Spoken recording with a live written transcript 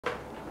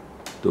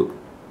to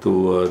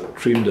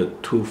trim the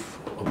tooth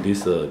of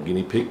this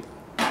guinea pig.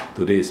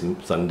 Today is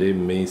Sunday,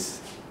 May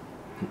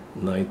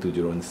 9,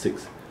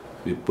 2016.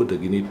 We put the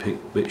guinea pig,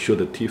 show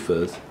the teeth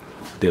first,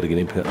 take the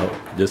guinea pig out,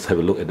 just have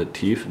a look at the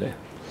teeth there.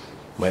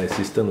 My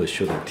assistant will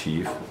show the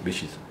teeth,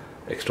 which is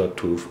extra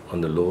tooth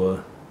on the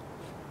lower,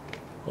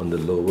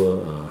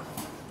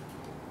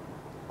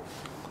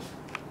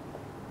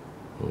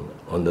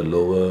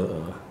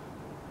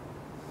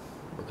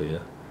 okay, yeah,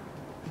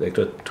 the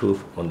extra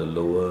tooth on the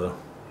lower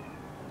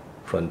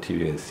front teeth.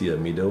 You can see a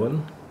middle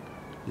one.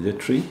 Is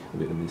it 3?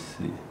 Wait, let me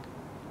see.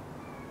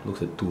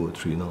 Looks like 2 or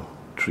 3 now.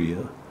 3.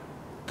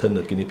 Turn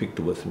the guinea pig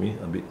towards me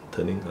a bit,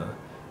 turning.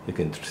 You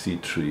can see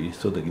 3.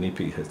 So the guinea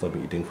pig has not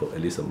been eating for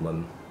at least a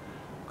month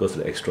because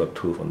the extra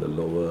tooth on the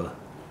lower.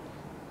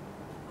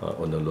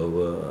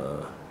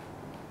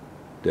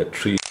 There are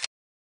 3.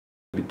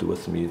 A bit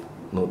towards me.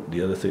 No,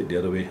 the other side, the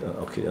other way.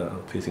 Okay,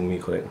 facing me,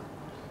 correct.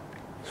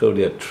 So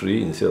there are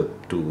 3 instead of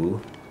 2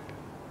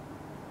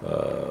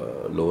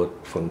 lower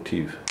front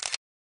teeth.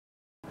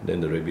 Then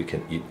the rabbit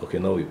can eat. Okay,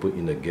 now we put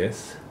in the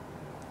gas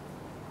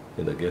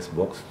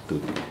box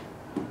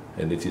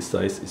and its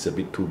size is a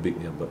bit too big,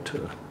 yeah, but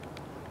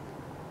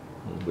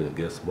with a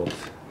gas box.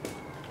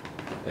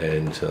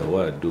 And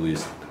what I do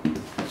is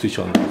switch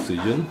on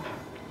oxygen,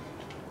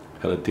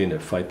 halogen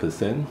at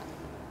 5%,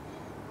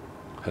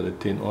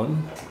 halogen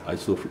on,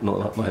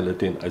 not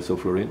halogen,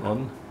 isoflurane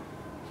on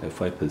at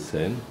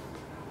 5%,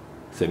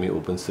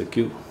 semi-open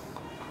circuit,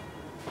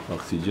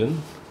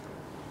 oxygen,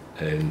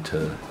 and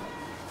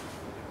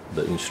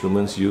the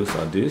instruments used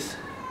are this.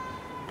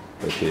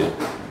 Okay,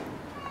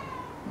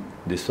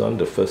 this one,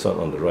 the first one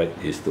on the right,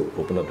 is to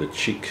open up the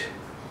cheek,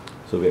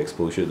 so we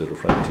exposure to the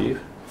front teeth.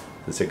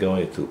 The second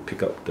one is to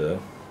pick up the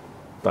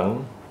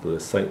tongue to the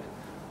side.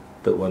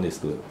 Third one is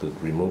to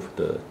remove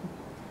the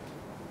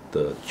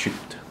cheek,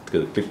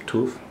 the clip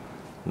tooth.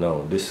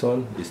 Now this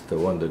one is the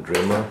one, the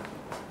Dremel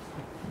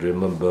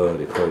burr,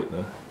 they call it.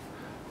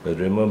 The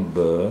Dremel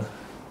burr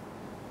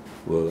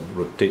will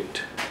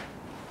rotate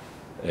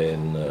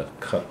and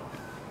cut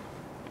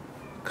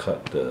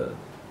the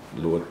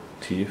lower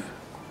teeth,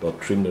 or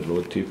trim the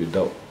lower teeth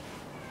without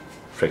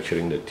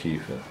fracturing the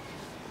teeth.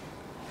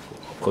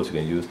 Of course, you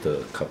can use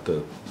the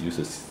cutter, use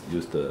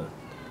the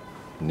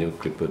nail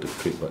clipper to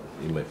clip, but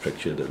it might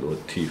fracture the lower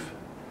teeth.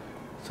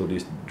 So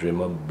this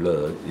Dremel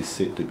burr is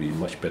said to be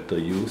much better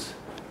use.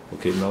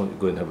 Okay, now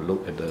go and have a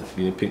look at the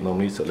guinea pig.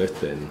 Normally it's less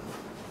than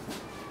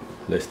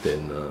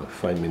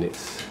 5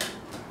 minutes,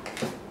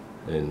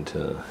 and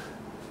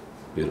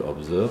we'll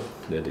observe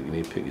that the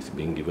guinea pig is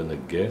being given a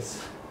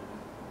gas.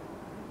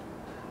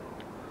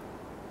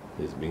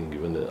 It's being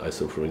given the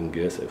isoflurane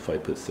gas at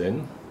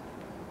 5%.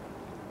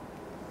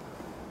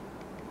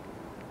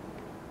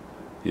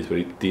 It's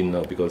very thin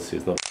now because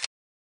it's not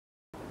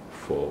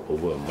for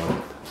over a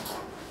month.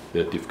 They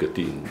have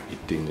difficulty in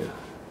eating.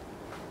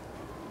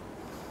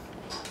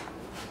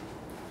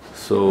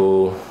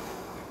 So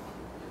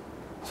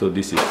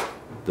this is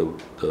the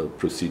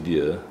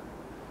procedure.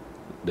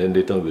 Then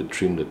later we'll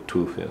trim the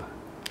tooth.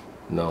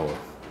 Now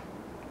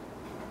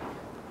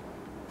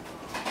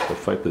the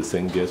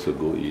 5% gas will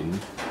go in.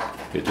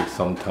 It takes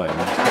some time.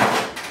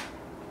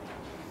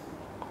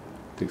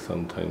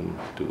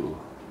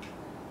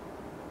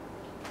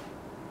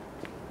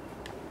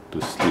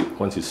 To sleep.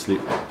 Once you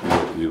sleep,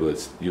 we will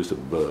use a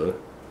burr,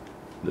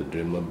 the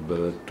Dremel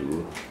burr,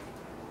 to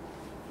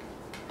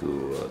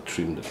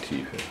trim the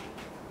teeth.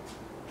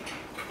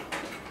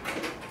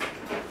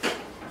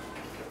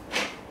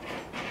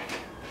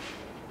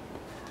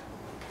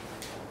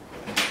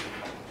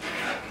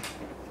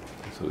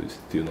 So it's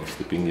still not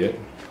sleeping yet.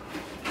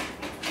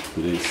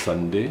 Today is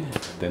Sunday,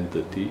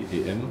 10:30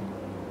 AM.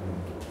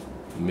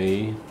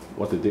 May,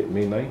 what's the date?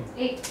 May 9?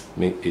 8.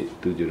 May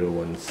 8,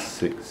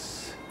 2016.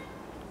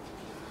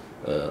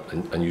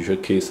 An unusual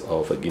case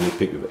of a guinea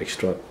pig with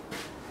extra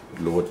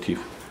lower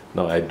teeth.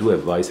 Now I do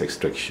advise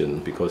extraction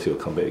because he'll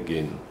come back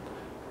again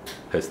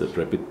as the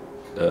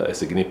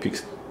guinea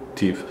pig's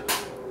teeth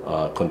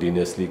are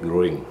continuously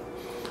growing.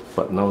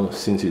 But now,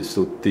 since he's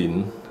so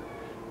thin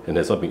and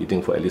has not been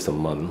eating for at least a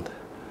month,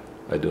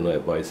 I do not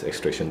advise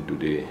extraction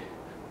today.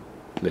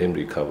 Let him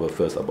recover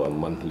first. About a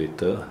month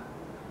later,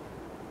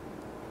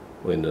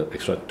 when the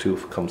extra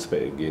tooth comes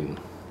back again,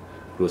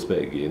 grows back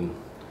again,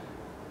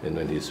 and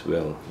when he's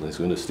well, he's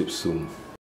going to sleep soon.